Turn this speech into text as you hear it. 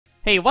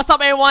Hey, what's up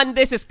everyone?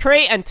 This is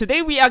Cray and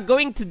today we are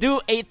going to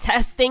do a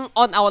testing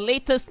on our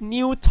latest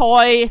new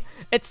toy.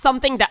 It's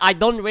something that I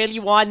don't really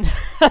want.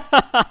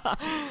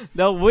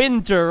 The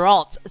Wind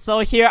Geralt.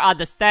 So here are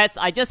the stats.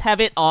 I just have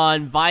it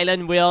on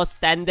Violent Will,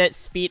 Standard,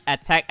 Speed,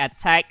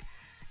 Attack.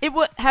 It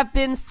would have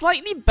been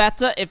slightly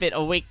better if it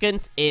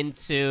awakens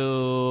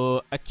into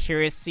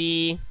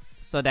Accuracy,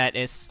 so that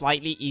it's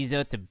slightly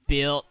easier to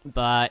build,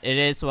 but it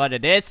is what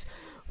it is.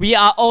 We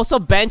are also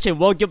benched in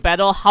World Guild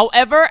Battle.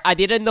 However, I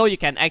didn't know you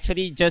can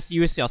actually just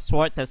use your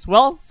swords as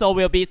well. So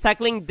we'll be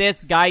tackling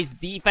this guy's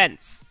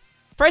defense.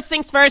 First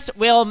things first,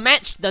 we'll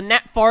match the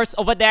Nat Force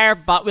over there,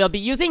 but we'll be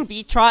using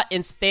Vitra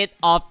instead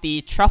of the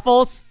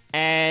Truffles.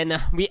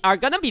 And we are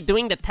gonna be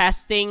doing the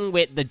testing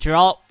with the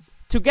Geralt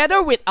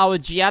together with our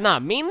Gianna,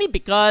 mainly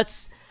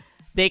because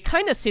they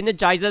kind of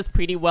synergizes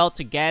pretty well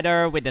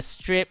together with the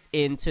Strip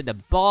into the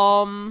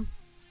Bomb.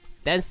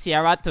 Then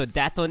Sierra to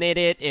detonate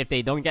it if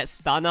they don't get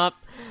stun up.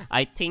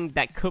 I think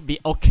that could be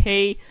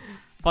okay.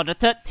 For the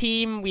third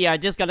team, we are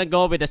just gonna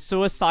go with the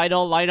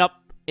Suicidal lineup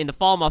in the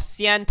form of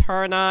Xian,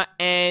 Perna,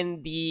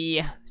 and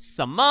the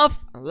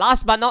Samurf.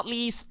 Last but not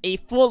least, a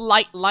full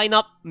light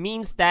lineup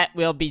means that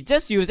we'll be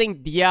just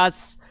using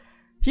Diaz.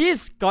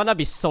 He's gonna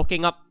be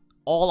soaking up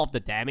all of the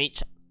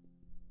damage.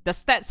 The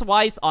stats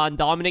wise on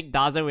Dominic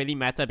doesn't really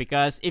matter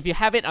because if you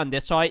have it on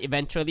Destroy,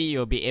 eventually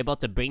you'll be able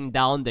to bring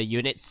down the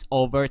units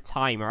over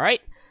time,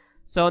 alright?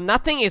 So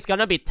nothing is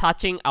gonna be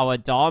touching our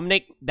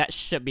Dominic. That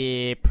should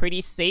be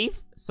pretty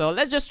safe. So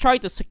let's just try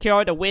to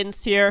secure the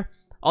wins here.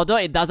 Although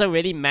it doesn't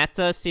really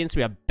matter since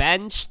we are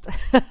benched.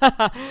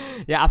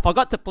 Yeah, I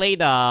forgot to play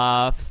the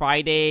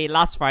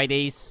last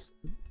Friday's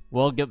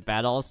World Guild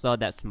Battle, so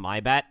that's my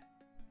bad.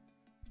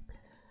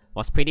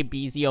 Was pretty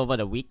busy over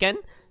the weekend.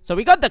 So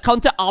we got the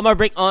counter armor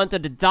break onto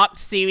the Dark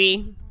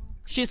Siri.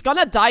 She's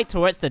gonna die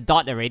towards the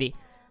dot already.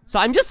 So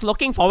I'm just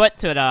looking forward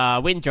to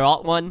the Wind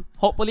Geralt one.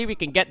 Hopefully we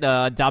can get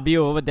the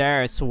W over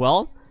there as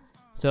well.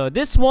 So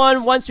this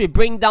one, once we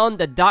bring down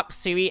the Dark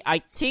Siri, I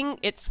think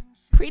it's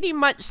pretty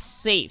much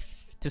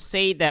safe to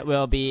say that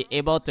we'll be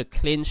able to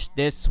clinch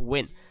this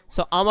win.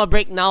 So armor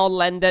break now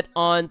landed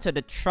onto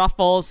the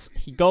Truffles.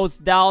 He goes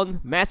down,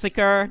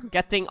 Massacre,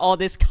 getting all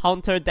this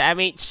counter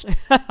damage.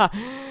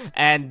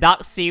 And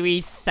Dark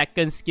Series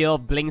second skill,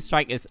 Blink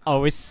Strike, is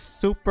always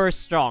super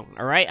strong.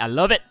 Alright, I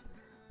love it.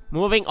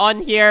 Moving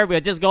on here,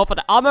 we'll just go for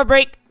the armor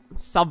break.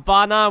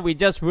 Savannah, we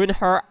just rune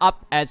her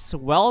up as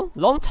well.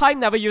 Long time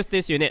never used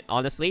this unit,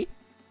 honestly.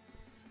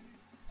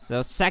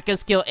 So second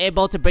skill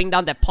able to bring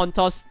down that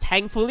Pontos,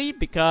 thankfully,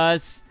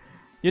 because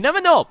you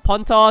never know.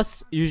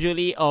 Pontos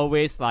usually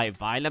always like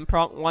Violent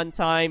Proc one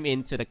time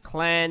into the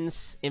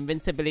Clans,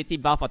 Invincibility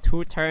buff for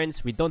 2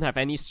 turns. We don't have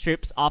any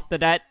strips after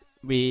that.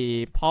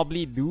 We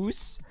probably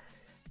lose.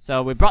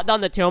 So we brought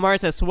down the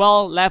Teomars as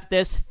well. Left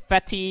this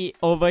Fatty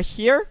over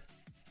here.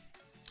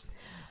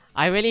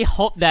 I really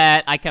hope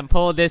that I can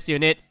pull this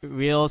unit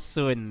real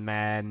soon,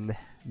 man.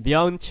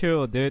 Beyond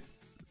Chill, dude.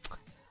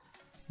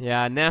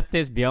 Yeah,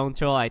 Neftis Beyond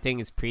Chill I think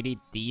is pretty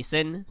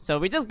decent. So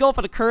we just go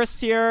for the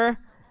Curse here.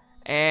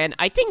 And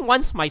I think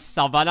once my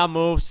Savannah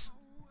moves,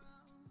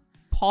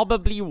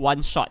 probably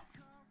one shot.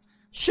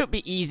 Should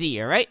be easy,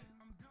 alright?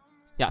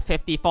 Yeah,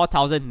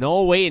 54,000.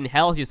 No way in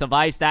hell he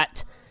survives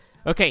that.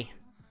 Okay.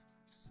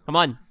 Come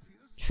on.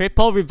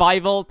 Triple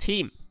Revival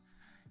team.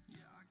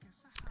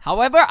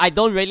 However, I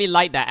don't really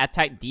like that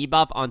attack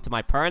debuff onto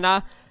my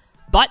Perna.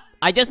 But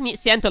I just need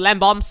Xian to land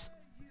bombs.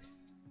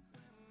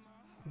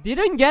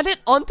 Didn't get it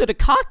onto the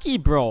Kaki,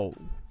 bro.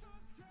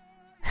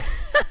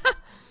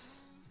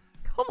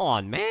 Come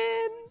on,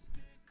 man.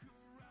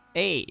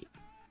 Hey.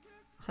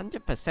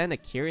 100%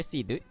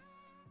 accuracy, dude.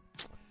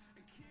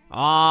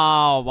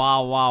 Oh,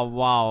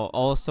 wow.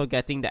 Also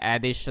getting the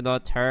additional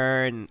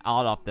turn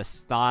out of the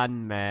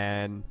stun,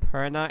 man.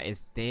 Perna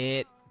is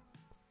dead.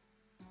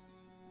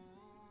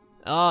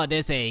 Oh,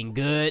 this ain't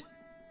good.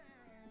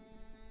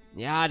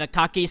 Yeah, the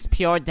Kaki's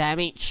pure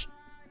damage.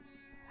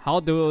 How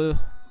do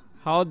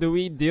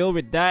we deal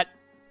with that?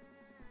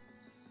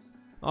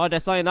 Oh,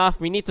 that's not enough.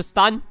 We need to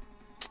stun.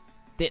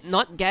 Did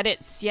not get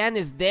it. Xian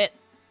is dead.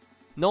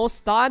 No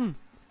stun.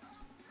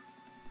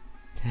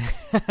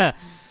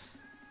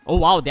 Oh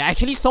wow, they're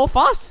actually so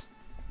fast.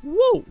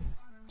 Whoa.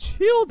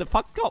 Chill the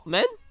fuck up,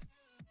 man.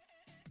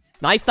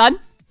 Nice stun.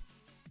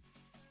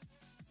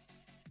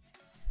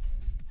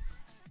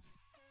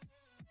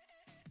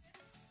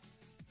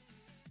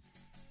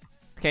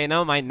 Okay,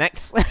 now my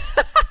next.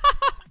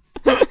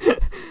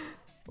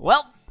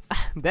 Well,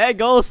 there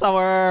goes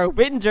our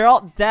Wind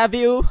Geralt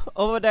debut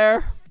over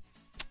there.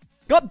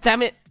 God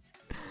damn it.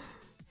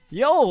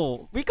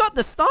 Yo, we got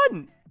the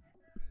stun.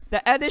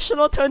 The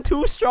additional turn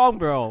too strong,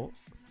 bro.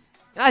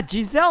 Ah,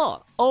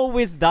 Giselle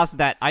always does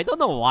that. I don't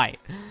know why.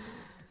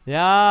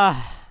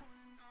 Yeah.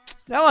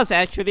 That was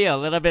actually a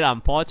little bit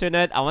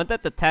unfortunate. I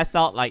wanted to test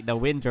out like the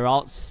Wind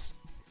Geralt's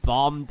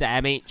bomb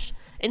damage.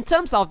 In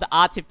terms of the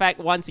artifact,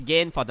 once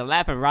again, for the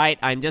left and right,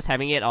 I'm just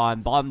having it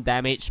on bomb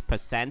damage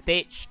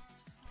percentage.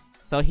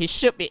 So he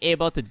should be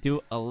able to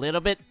do a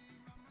little bit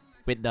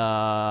with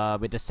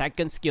the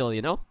second skill,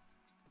 you know?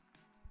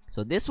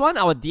 So this one,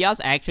 our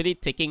Dia's actually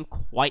taking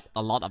quite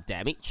a lot of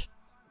damage.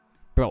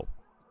 Bro.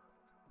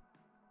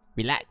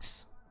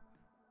 Relax.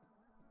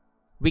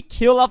 We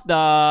kill off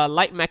the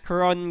light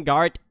macaron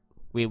guard,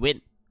 we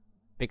win.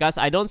 Because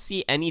I don't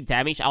see any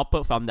damage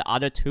output from the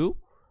other two.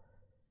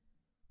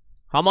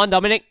 Come on,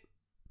 Dominic.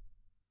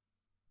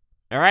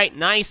 Alright,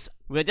 nice.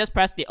 We'll just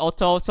press the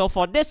auto. So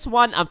for this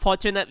one,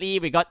 unfortunately,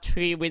 we got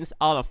 3 wins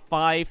out of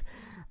 5.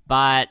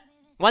 But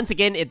once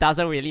again, it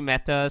doesn't really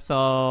matter,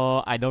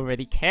 so I don't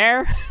really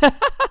care.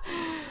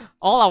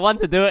 All I want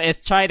to do is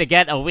try to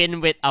get a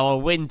win with our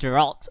Wind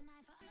Geralt.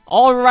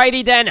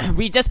 Alrighty then,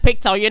 we just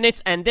picked our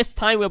units, and this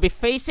time we'll be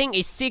facing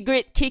a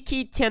Sigrid,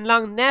 Kiki,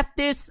 Tianlang,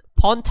 Nephthys,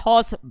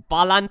 Pontos,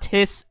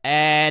 Balantis,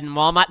 and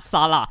Muhammad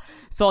Salah.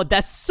 So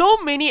there's so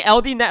many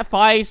LD Net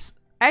 5s.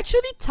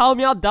 Actually,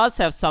 Talmia does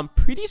have some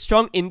pretty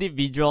strong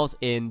individuals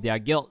in their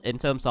guild in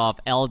terms of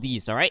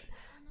LDs, alright?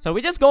 So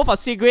we just go for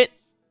Sigrid.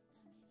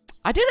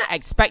 I didn't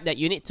expect that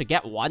unit to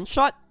get one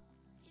shot.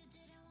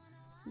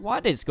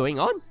 What is going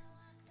on?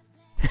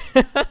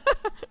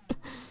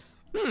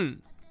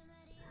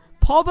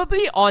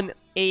 Probably on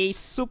a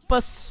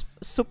super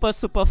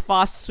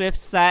fast Swift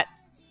set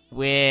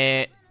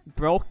with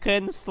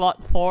broken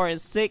slot 4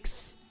 and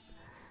 6.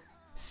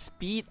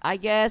 Speed, I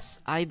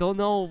guess. I don't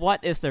know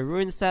what is the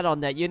rune set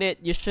on that unit.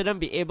 You shouldn't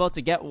be able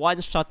to get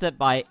one-shotted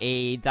by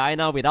a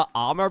Diana without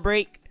armor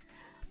break.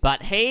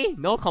 But hey,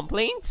 no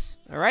complaints.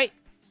 Alright.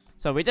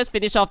 So we just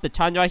finish off the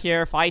Chandra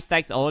here. 5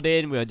 stacks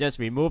Odin. We'll just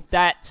remove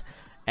that.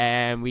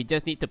 And we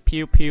just need to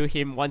pew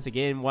him once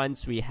again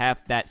once we have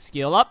that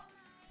skill up.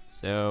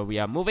 So we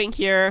are moving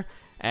here.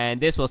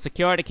 And this will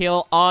secure the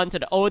kill onto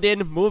the Odin.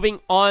 Moving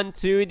on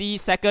to the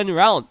second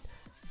round.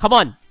 Come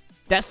on.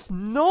 There's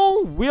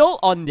no will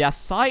on their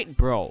side,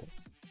 bro.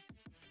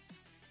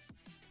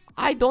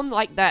 I don't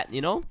like that,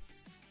 you know?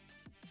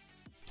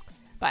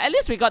 But at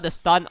least we got the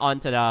stun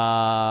onto the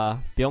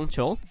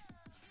Byung-Chul.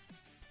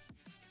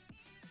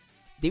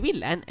 Did we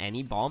land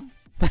any bomb?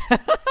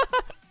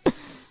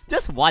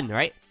 Just one,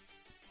 right?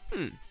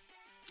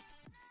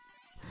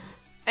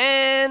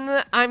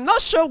 And I'm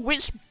not sure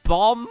which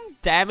bomb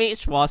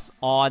damage was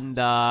on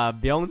the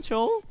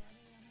Byung-Chul.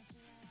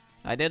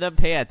 I didn't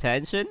pay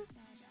attention.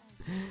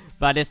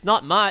 But it's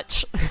not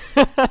much.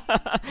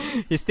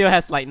 He still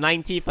has like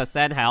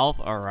 90% health,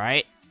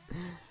 alright.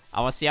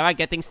 Our Sierra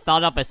getting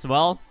stunned up as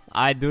well.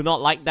 I do not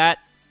like that.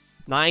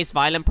 Nice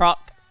violent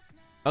proc.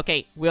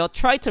 Okay, we'll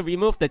try to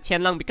remove the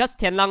Tianlang because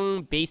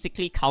Tianlang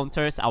basically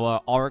counters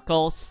our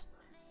oracles.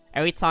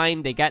 Every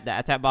time they get the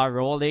attack bar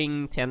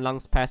rolling,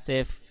 Tianlang's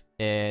passive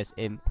is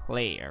in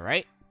play,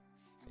 alright?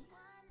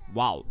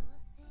 Wow.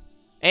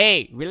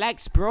 Hey,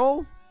 relax,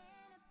 bro.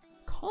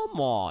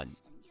 Come on.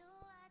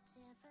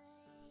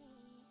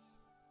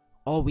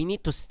 Oh, we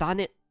need to stun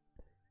it.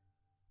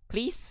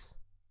 Please?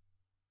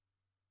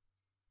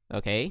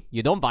 Okay,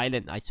 you don't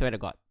violent, I swear to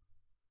God.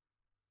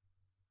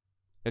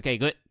 Okay,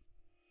 good.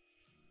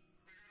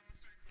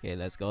 Okay,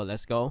 let's go,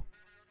 let's go.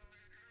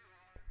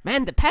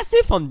 Man, the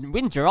passive from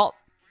Wind Geralt.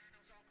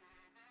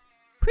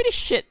 Pretty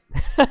shit.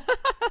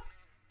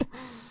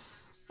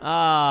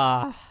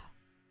 I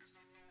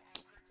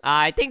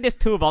think this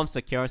 2 bomb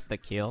secures the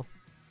kill.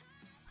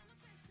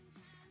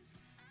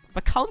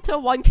 But counter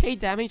 1k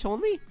damage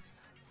only?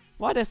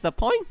 What is the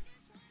point?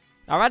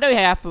 I'd rather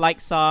have like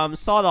some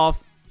sort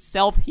of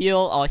self-heal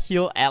or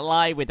heal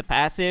ally with the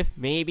passive.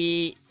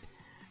 Maybe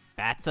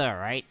better,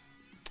 right?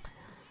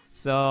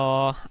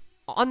 So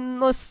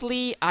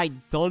honestly, I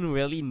don't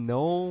really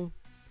know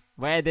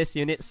where this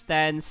unit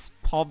stands.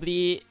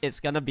 Probably it's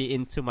gonna be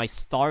into my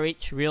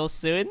storage real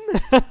soon.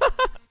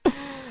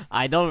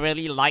 I don't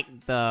really like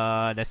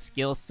the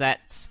skill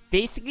sets.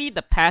 Basically,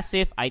 the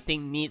passive I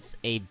think needs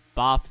a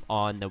buff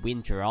on the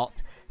Wind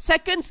Geralt.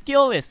 Second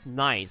skill is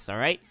nice,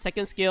 alright?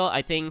 Second skill,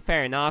 I think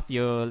fair enough.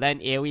 You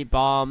land AoE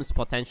bombs,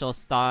 potential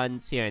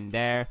stuns here and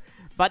there.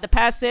 But the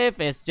passive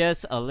is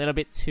just a little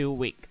bit too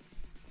weak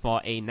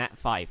for a Nat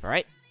 5,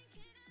 alright?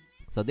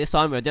 So this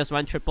one, we'll just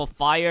run triple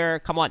fire.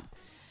 Come on.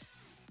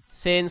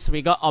 Since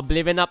we got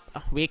Oblivion up,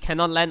 we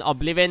cannot land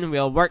Oblivion.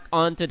 We'll work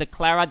on to the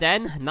Clara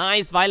Den.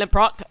 Nice violent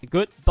proc.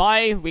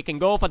 Goodbye. We can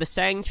go for the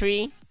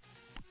Sanctuary.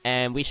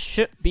 And we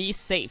should be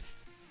safe.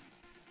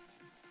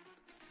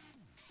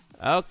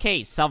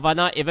 Okay,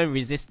 Savannah even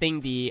resisting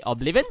the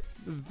Oblivion.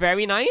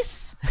 Very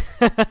nice.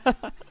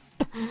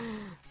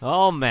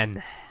 Oh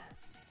man.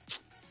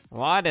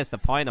 What is the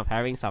point of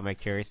having some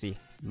accuracy?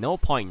 No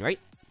point, right?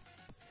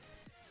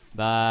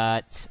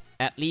 But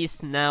at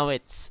least now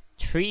it's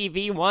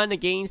 3v1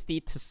 against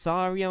the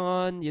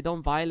Tessarion. You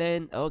don't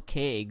violent.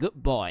 Okay, good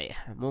boy.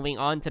 Moving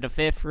on to the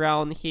 5th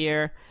round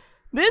here.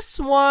 This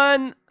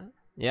one,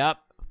 yep,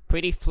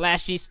 pretty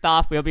flashy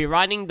stuff. We'll be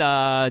running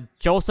the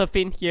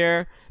Josephine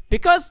here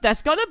because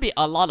there's gonna be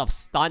a lot of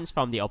stuns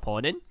from the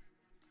opponent.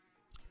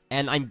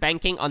 And I'm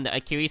banking on the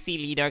accuracy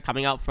leader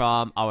coming out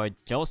from our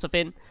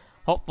Josephine.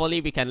 Hopefully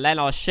we can land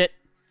our shit,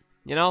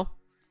 you know?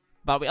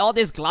 But with all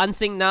this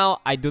glancing now,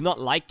 I do not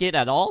like it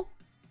at all.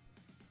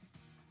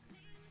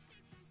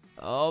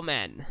 Oh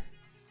man.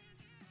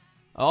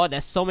 Oh,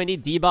 there's so many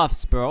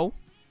debuffs, bro.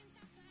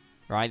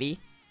 Riley.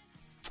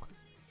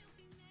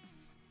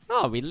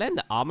 Oh, we land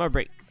the armor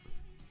break.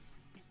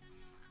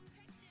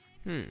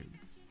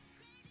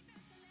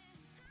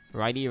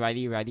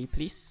 Riley,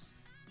 please.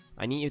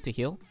 I need you to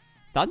heal.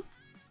 Stun?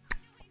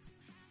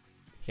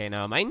 Okay,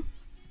 never mind.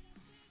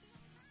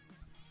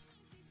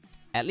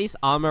 At least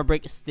armor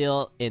break is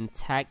still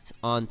intact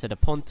onto the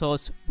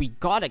Pontos. We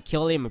gotta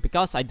kill him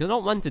because I do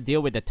not want to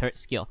deal with the third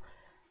skill.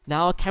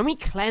 Now, can we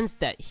cleanse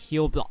that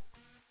heal block?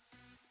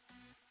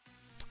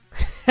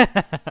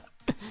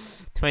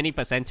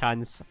 20%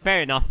 chance.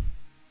 Fair enough.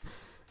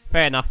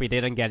 Fair enough, we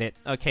didn't get it.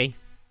 Okay.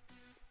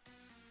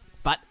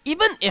 But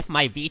even if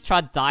my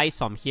Vitra dies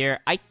from here,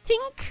 I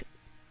think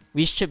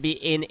we should be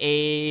in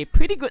a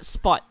pretty good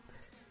spot.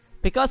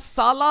 Because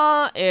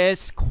Salah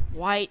is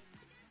quite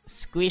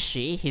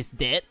squishy, he's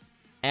dead.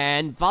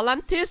 And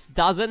Valantis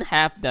doesn't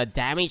have the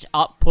damage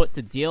output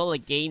to deal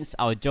against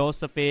our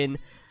Josephine.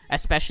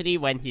 Especially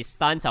when he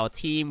stuns our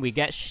team, we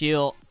get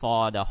shield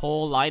for the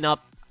whole lineup.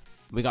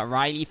 We got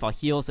Riley for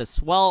heals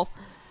as well.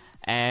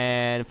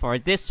 And for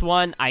this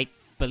one, I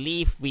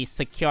believe we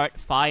secured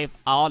 5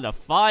 out of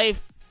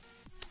 5.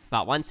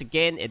 But once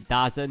again, it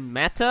doesn't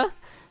matter.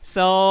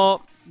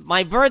 So,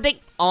 my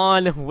verdict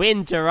on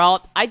Win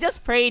Geralt, I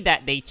just pray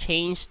that they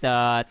change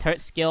the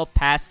third skill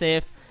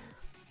passive.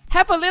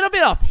 Have a little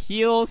bit of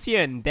heals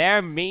here and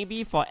there,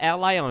 maybe for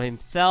ally on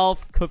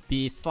himself, could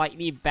be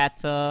slightly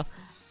better.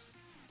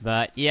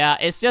 But yeah,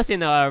 it's just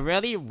in a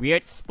really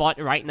weird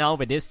spot right now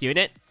with this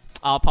unit.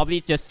 I'll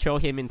probably just throw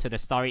him into the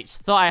storage.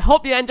 So I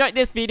hope you enjoyed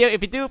this video.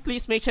 If you do,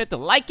 please make sure to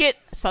like it,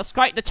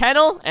 subscribe the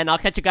channel, and I'll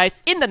catch you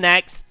guys in the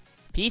next.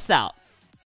 Peace out.